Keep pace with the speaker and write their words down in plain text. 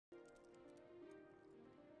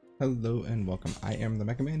Hello and welcome. I am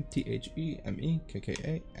TheMekkaMan,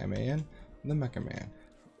 TheMekkaMan, TheMekkaMan.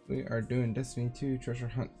 We are doing Destiny 2 Treasure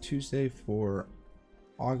Hunt Tuesday for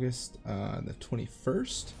August the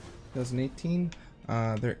 21st, 2018.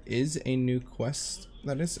 There is a new quest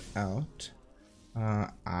that is out.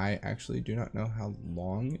 I actually do not know how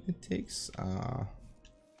long it takes.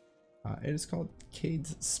 It is called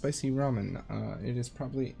Cade's Spicy Ramen. It is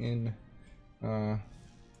probably in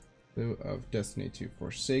of Destiny 2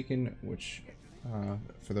 Forsaken, which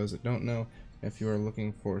for those that don't know, if you are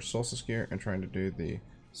looking for solstice gear and trying to do the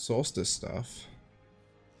solstice stuff,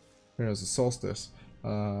 there's a solstice.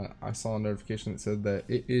 I saw a notification that said that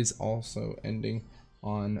it is also ending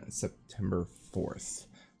on September 4th.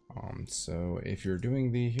 So if you're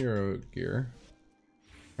doing the hero gear,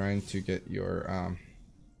 trying to get your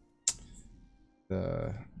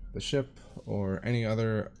the ship or any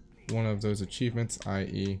other one of those achievements,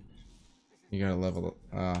 i.e. you gotta level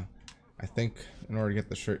up. I think in order to get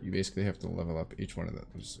the shirt, you basically have to level up each one of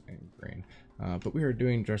those in green. But we are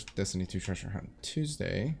doing just Destiny 2 Treasure Hunt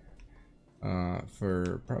Tuesday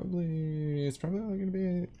for it's probably only gonna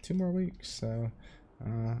be 2 more weeks. So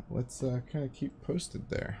let's kind of keep posted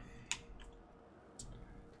there.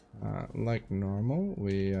 Like normal,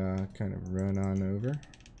 we kind of run on over.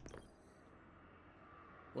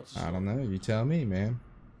 I don't know, you tell me, man.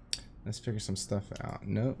 Let's figure some stuff out.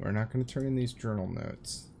 No, we're not going to turn in these journal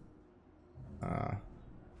notes.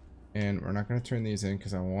 And we're not going to turn these in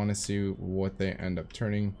because I want to see what they end up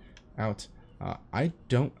turning out. I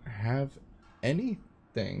don't have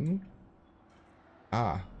anything.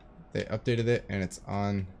 They updated it and it's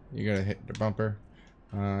on. You got to hit the bumper.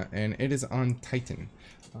 And it is on Titan.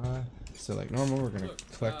 So like normal, we're going to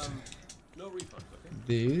collect no refund, okay?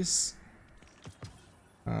 these.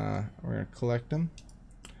 We're going to collect them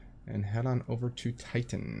and head on over to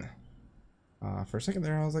Titan. For a second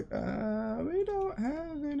there, I was like, we don't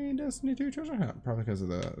have any Destiny 2 treasure hunt. Probably because of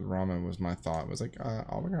the ramen was my thought. It was like,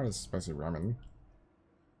 oh my god, it's spicy ramen.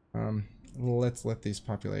 Let's let these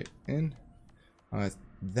populate in.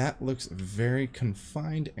 That looks very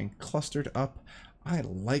confined and clustered up. I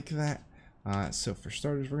like that. So for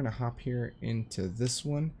starters, we're going to hop here into this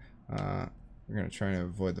one. We're going to try and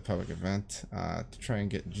avoid the public event to try and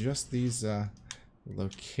get just these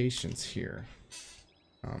locations here.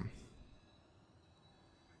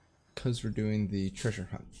 Because we're doing the Treasure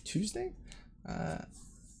Hunt Tuesday.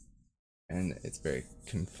 And it's very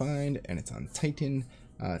confined and it's on Titan.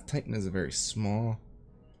 Titan is a very small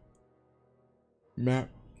map.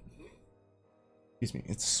 Excuse me,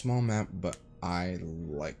 it's a small map, but I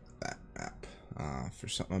like that map. For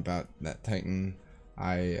something about that Titan,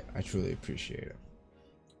 I truly appreciate it.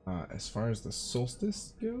 As far as the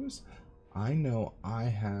solstice goes, I know I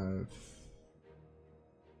have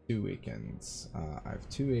 2 weekends. I have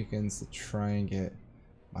 2 weekends to try and get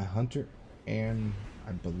my hunter, and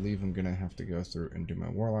I believe I'm gonna have to go through and do my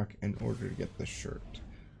warlock in order to get the shirt.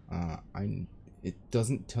 It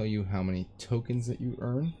doesn't tell you how many tokens that you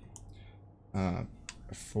earn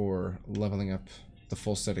for leveling up the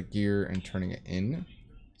full set of gear and turning it in,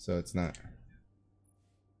 so it's not.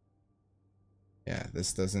 Yeah,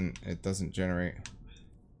 it doesn't generate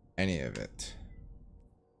any of it.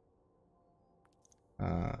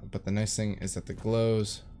 But the nice thing is that the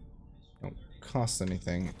glows don't cost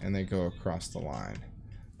anything and they go across the line,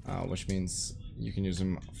 which means you can use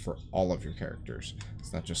them for all of your characters.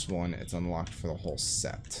 It's not just one, it's unlocked for the whole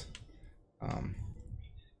set.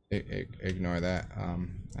 Ignore that.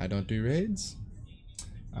 I don't do raids.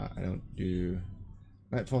 I don't do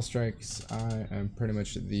Nightfall Strikes. I am pretty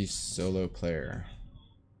much the solo player.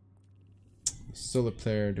 Solo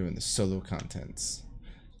player doing the solo contents.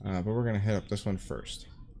 But we're gonna head up this one first.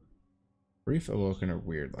 Brief Awoken are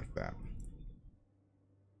weird like that.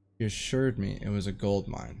 He assured me it was a gold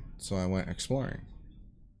mine, so I went exploring.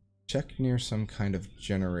 Check near some kind of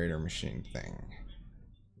generator machine thing.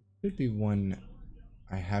 Could be one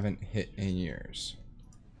I haven't hit in years.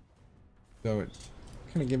 So it's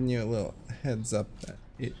kind of giving you a little heads up that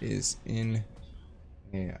it is in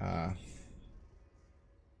a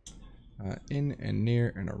in and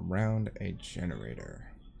near and around a generator.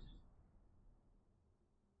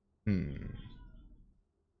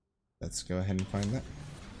 Let's go ahead and find that.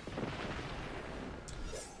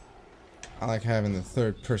 I like having the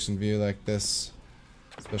third person view like this,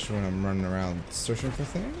 especially when I'm running around searching for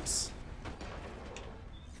things.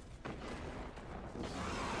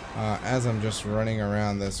 As I'm just running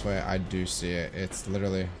around this way, I do see it. It's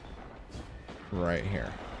literally right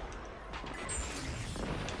here.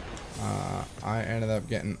 I ended up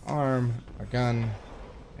getting arm, a gun,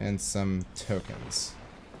 and some tokens.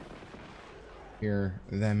 hear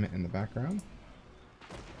them in the background.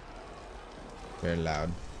 Very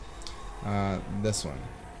loud. This one.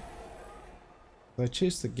 So I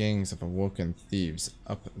chased the gangs of awoken thieves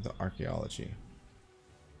up the archaeology.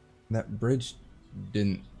 That bridge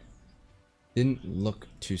didn't look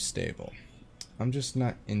too stable. I'm just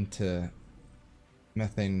not into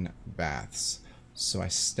methane baths, so I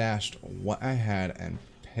stashed what I had and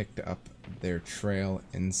picked up their trail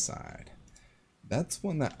inside. That's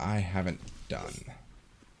one that I haven't done.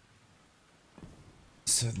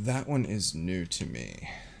 So that one is new to me.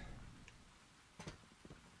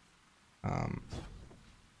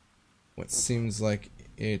 What seems like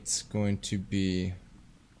it's going to be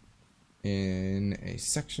in a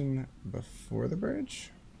section before the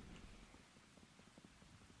bridge,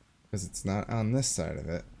 because it's not on this side of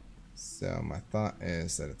it. So my thought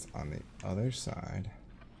is that it's on the other side.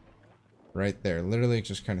 Right there. Literally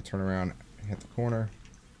just kind of turn around and hit the corner.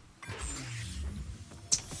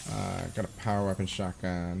 Got a power weapon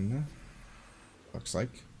shotgun. Looks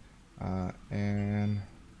like. And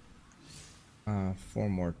 4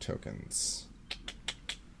 more tokens.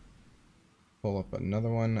 Pull up another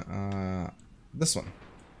one. This one.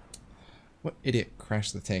 What idiot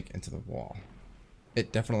crashed the tank into the wall?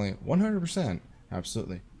 It definitely, 100%,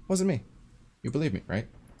 absolutely, wasn't me. You believe me, right?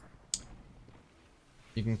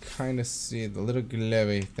 You can kind of see the little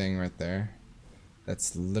glowy thing right there.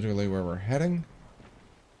 That's literally where we're heading.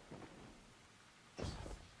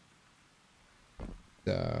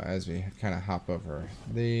 So as we kind of hop over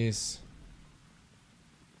these.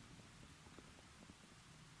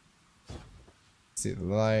 See the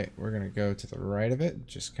light, we're gonna go to the right of it,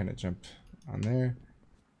 just kind of jump on there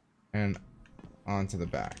and onto the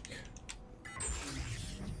back.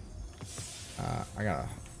 I got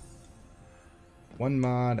 1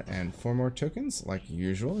 mod and 4 more tokens, like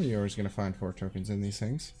usual. You're always gonna find 4 tokens in these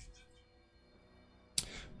things.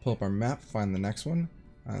 Pull up our map, find the next one.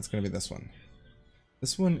 It's gonna be this one.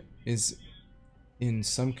 This one is in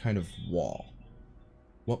some kind of wall.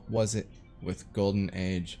 What was it with Golden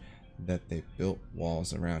Age that they built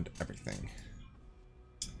walls around everything?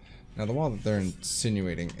 Now the wall that they're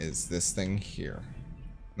insinuating is this thing here,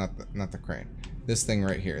 not the crane. This thing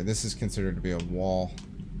right here. This is considered to be a wall,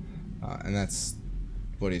 and that's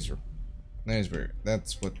what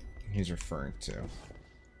that's what he's referring to.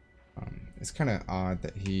 It's kind of odd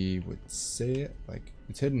that he would say it like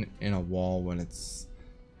it's hidden in a wall when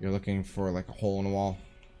you're looking for like a hole in a wall.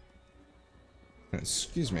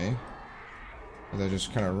 Excuse me. As I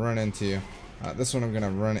just kind of run into you. This one I'm going to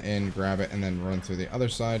run in, grab it, and then run through the other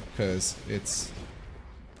side because it's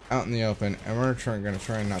out in the open, and we're going to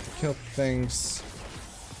try not to kill things.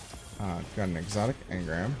 Got an exotic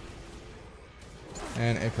engram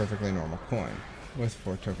and a perfectly normal coin with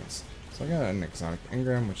 4 tokens. So I got an exotic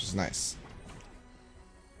engram, which is nice.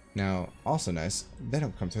 Now, also nice, they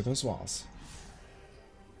don't come through those walls.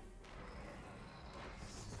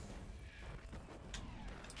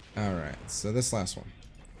 Alright, so this last one.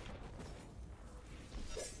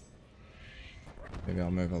 Maybe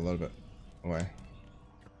I'll move a little bit away.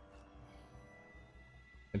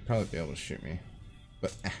 They'd probably be able to shoot me.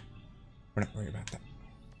 But, we're not worried about that.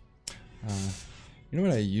 You know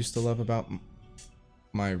what I used to love about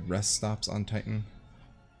my rest stops on Titan?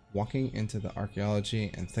 Walking into the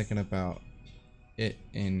archaeology and thinking about it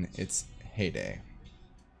in its heyday.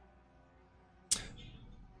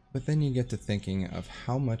 But then you get to thinking of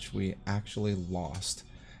how much we actually lost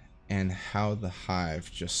and how the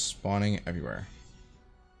hive just spawning everywhere.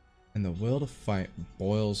 And the will to fight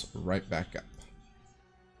boils right back up.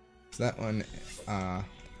 So that one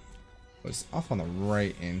was off on the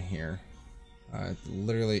right in here. It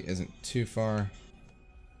literally isn't too far.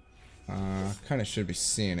 Kind of should be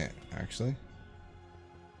seeing it, actually.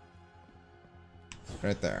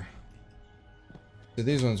 Right there. So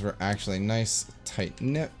these ones were actually nice, tight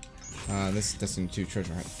knit. This is Destiny 2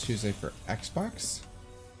 Treasure Hunt Tuesday for Xbox.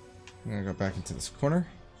 I'm gonna go back into this corner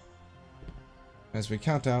as we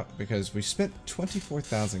count out because we spent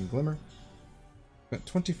 24,000 glimmer. Spent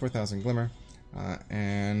 24,000 glimmer,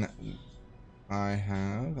 and I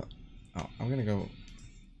have. Oh, I'm gonna go.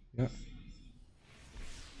 Yep.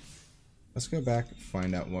 Let's go back,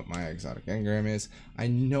 find out what my exotic engram is. I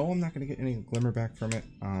know I'm not gonna get any glimmer back from it.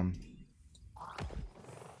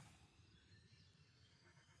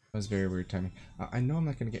 That was very weird timing. I know I'm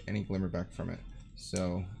not going to get any glimmer back from it,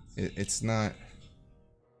 so it's not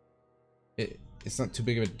too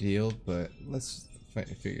big of a deal. But let's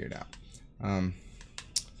figure it out.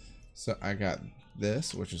 So I got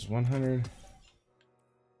this, which is 100,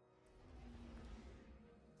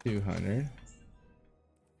 200,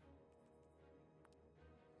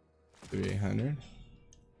 300.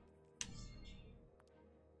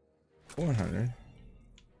 400.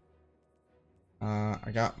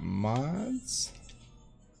 I got mods.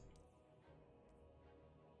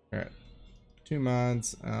 Alright. 2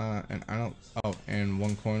 mods, and I don't, oh, and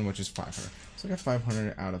 1 coin, which is 500. So I got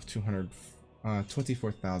 500 out of 200,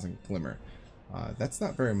 24,000 glimmer. That's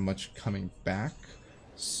not very much coming back,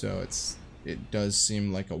 so it does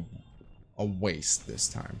seem like a waste this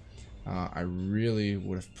time. I really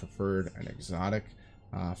would have preferred an exotic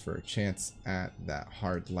for a chance at that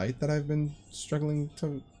hard light that I've been struggling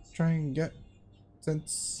to try and get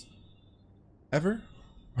since ever.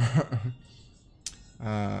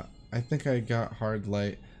 I think I got hard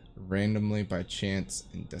light randomly by chance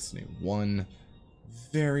in Destiny 1.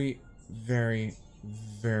 Very, very,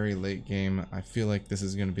 very late game. I feel like this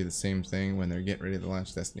is going to be the same thing when they're getting ready to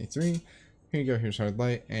launch Destiny 3. Here you go, here's hard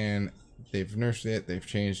light, and they've nerfed it, they've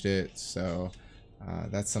changed it, so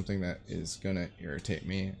that's something that is going to irritate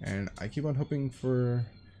me. And I keep on hoping for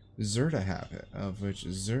Xur to have it, of which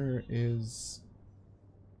Xur is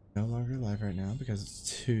no longer alive right now because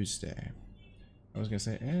it's Tuesday. I was gonna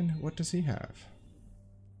say, and what does he have?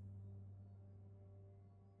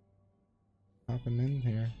 Pop him in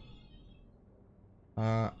here.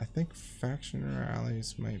 I think faction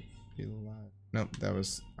rallies might be live. Nope,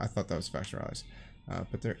 I thought that was faction rallies.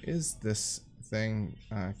 But there is this thing,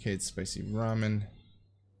 Cade Spicy Ramen,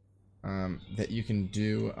 that you can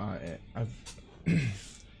do.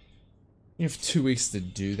 You have 2 weeks to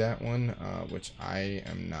do that one, which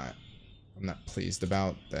I'm not pleased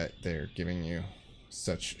about that they're giving you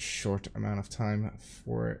such short amount of time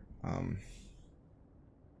for it.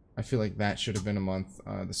 I feel like that should have been a month.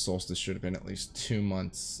 The solstice should have been at least 2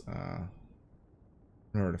 months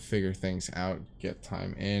in order to figure things out, get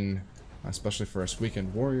time in, especially for us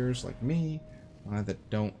weekend warriors like me that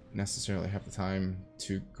don't necessarily have the time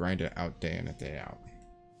to grind it out day in and day out.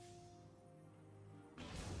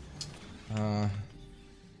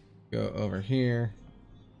 Go over here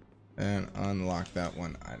and unlock that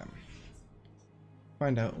one item.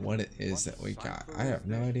 Find out what it is that we got. I have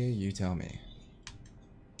no idea, you tell me.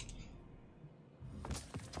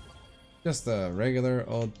 Just a regular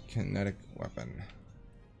old kinetic weapon.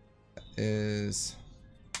 That is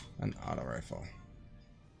an auto rifle.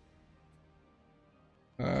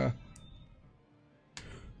 It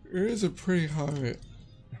is a pretty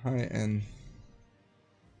high-end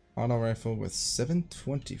auto rifle with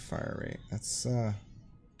 720 fire rate. That's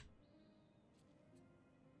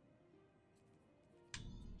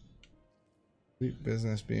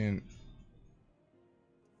business being.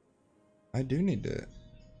 I do need to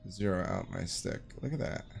zero out my stick. Look at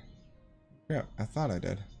that. Yeah, I thought I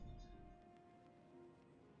did.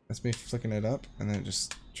 That's me flicking it up and then it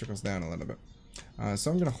just trickles down a little bit. So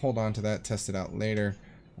I'm gonna hold on to that, test it out later.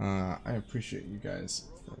 I appreciate you guys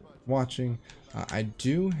for watching. I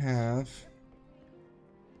do have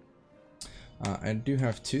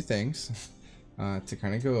 2 things to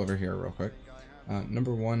kind of go over here real quick.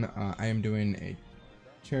 Number 1, I am doing a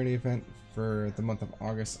charity event for the month of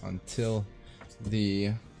August until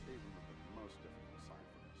the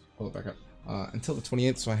until the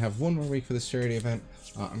 28th, so I have 1 more week for this charity event.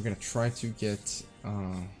 I'm gonna try to get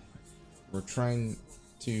we're trying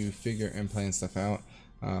to figure and plan stuff out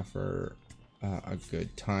for a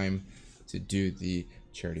good time to do the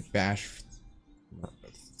charity bash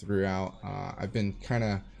throughout. I've been kind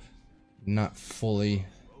of not fully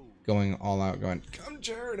going all out, going come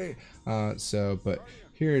charity. But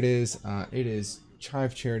here it is. It is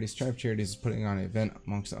Chive Charities. Chive Charities is putting on an event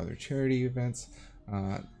amongst other charity events.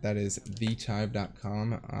 That is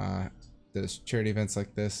thechive.com. Does charity events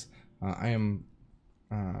like this.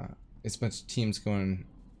 It's a bunch of teams going,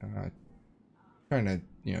 trying to,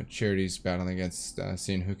 charities battling against,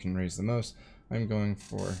 seeing who can raise the most. I'm going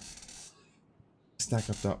for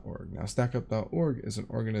StackUp.org. Now, StackUp.org is an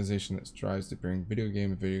organization that strives to bring video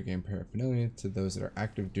game and video game paraphernalia to those that are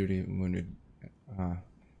active duty and wounded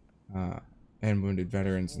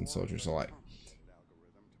veterans and soldiers alike.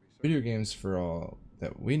 Video games, for all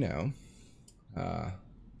that we know,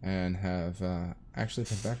 and have actually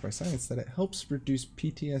been backed by science, that it helps reduce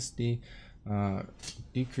PTSD,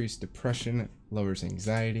 decrease depression, lowers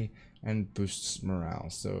anxiety, and boosts morale.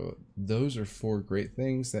 So those are 4 great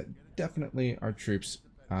things that definitely our troops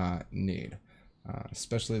need,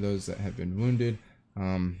 especially those that have been wounded.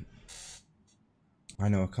 I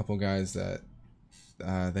know a couple guys that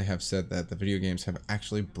they have said that the video games have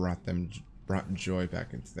actually brought joy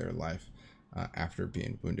back into their life after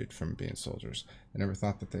being wounded from being soldiers. They never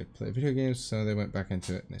thought that they'd play video games, so they went back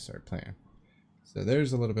into it and they started playing. So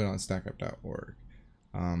there's a little bit on StackUp.org.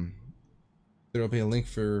 There will be a link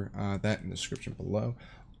for that in the description below.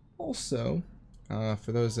 Also,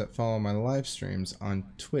 for those that follow my live streams on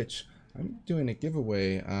Twitch, I'm doing a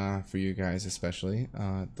giveaway for you guys especially.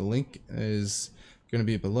 The link is going to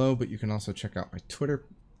be below, but you can also check out my Twitter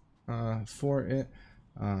for it.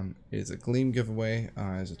 It is a Gleam giveaway.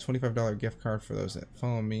 It's a $25 gift card for those that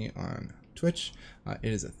follow me on Twitch.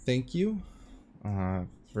 It is a thank you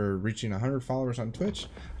for reaching 100 followers on Twitch.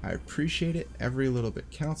 I appreciate it. Every little bit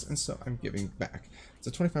counts, and so I'm giving back. It's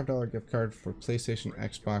a $25 gift card for PlayStation,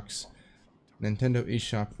 Xbox, Nintendo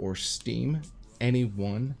eShop, or Steam. Any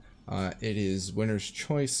one. It is winner's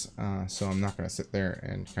choice, so I'm not going to sit there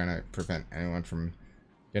and kind of prevent anyone from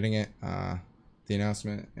getting it. The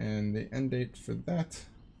announcement and the end date for that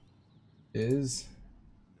is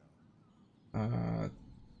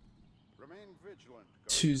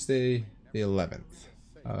Tuesday the 11th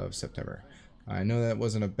of September. I know that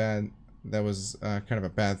wasn't a bad, that was kind of a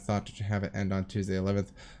bad thought to have it end on Tuesday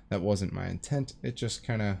 11th. That wasn't my intent. It just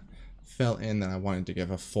kind of fell in that I wanted to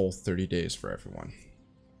give a full 30 days for everyone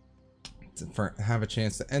to have a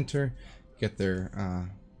chance to enter, get their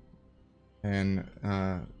and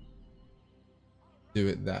do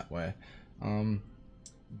it that way.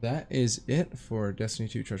 That is it for Destiny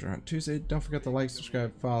 2 Treasure Hunt Tuesday. Don't forget to like,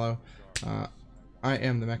 subscribe, follow. I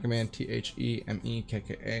am TheMekkaMan, TheMekkaMan, TheMekkaMan. You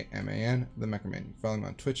can follow me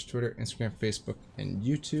on Twitch, Twitter, Instagram, Facebook, and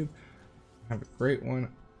YouTube. Have a great one.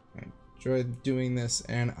 I enjoyed doing this,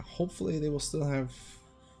 and hopefully they will still have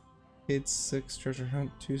Kids 6 Treasure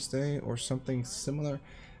Hunt Tuesday or something similar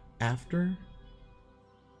after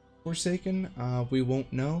Forsaken. We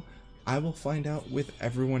won't know. I will find out with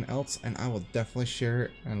everyone else, and I will definitely share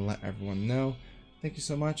it and let everyone know. Thank you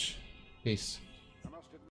so much. Peace.